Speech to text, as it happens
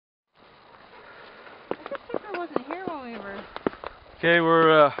Okay,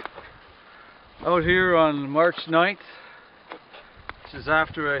 we're out here on March 9th. This is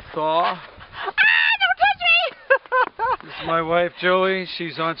after a thaw. Don't touch me! This is my wife Joey.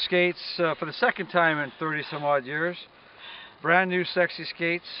 She's on skates for the second time in 30 some odd years. Brand new sexy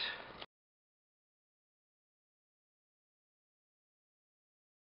skates.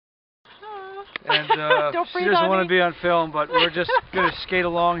 And she doesn't want to be on film, but we're just going to skate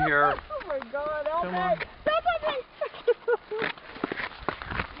along here. Oh my god, help Come me! on. Stop on me!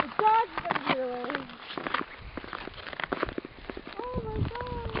 The dog's gonna get away. Oh my god.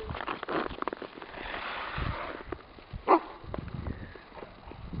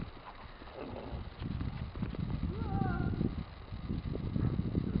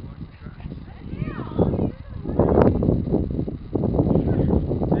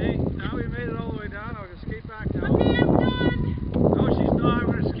 See, now we made it all the way down. I'll just skate back now. Okay, I'm done. No, she's not. I'm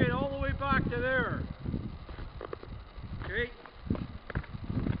going to skate all the way back to there. Okay.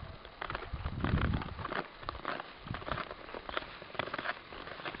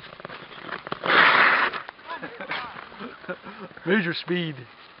 Major speed.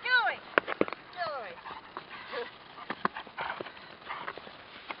 Joey! Joey!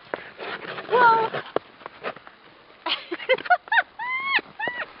 Whoa!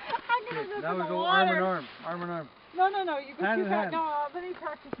 I'm gonna go Now in we the go water. arm in arm. Arm in arm. No, you go Hand too in fast. hand. No, let me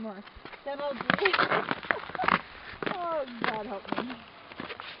practice more. Then I'll do Oh, God help me.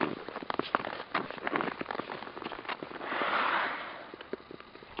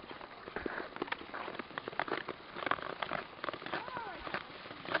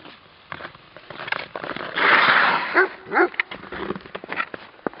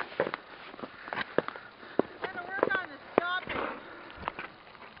 Gotta work on the stopping.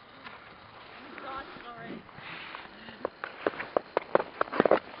 Exhausted already.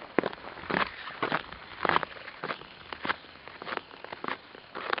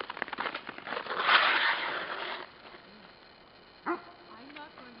 I'm not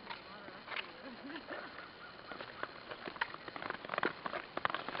going to the water after you.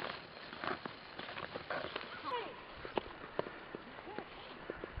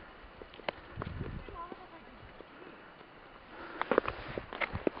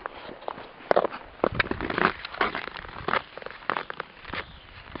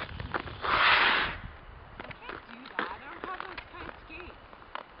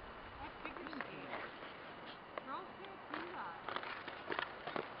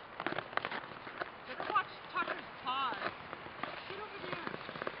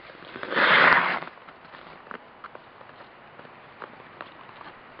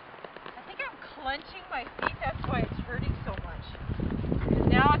 Clenching my feet, that's why it's hurting so much. Because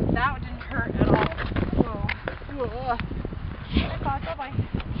now that didn't hurt at all. Whoa. Bye-bye.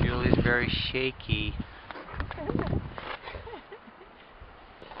 Julie's very shaky.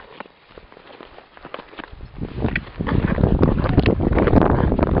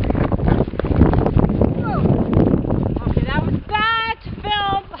 Okay, that was bad to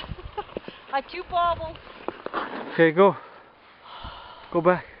film. I two bobbles. Okay, go. Go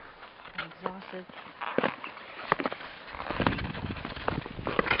back. I'm exhausted.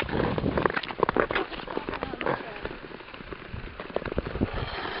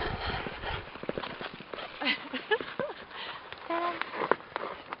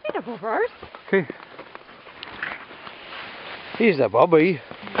 Beautiful first. Okay. He's a Bobby.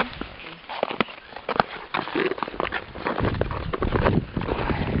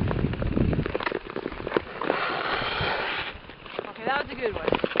 Okay, that was a good one.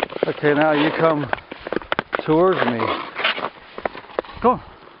 Okay, now you come towards me. Go.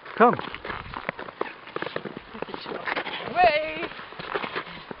 Come. Away.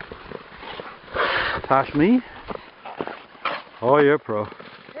 Pass me. Oh, you're pro. Done.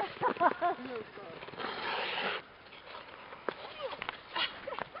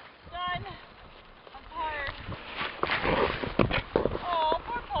 I'm tired. Oh,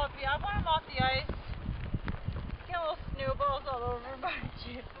 poor puppy. I want him off the ice. Get little snowballs all over my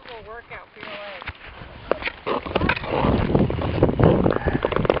cheeks. A little workout for your legs.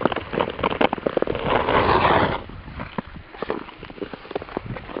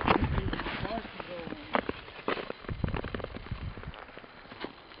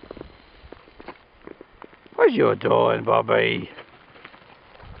 What you doing, Bobby?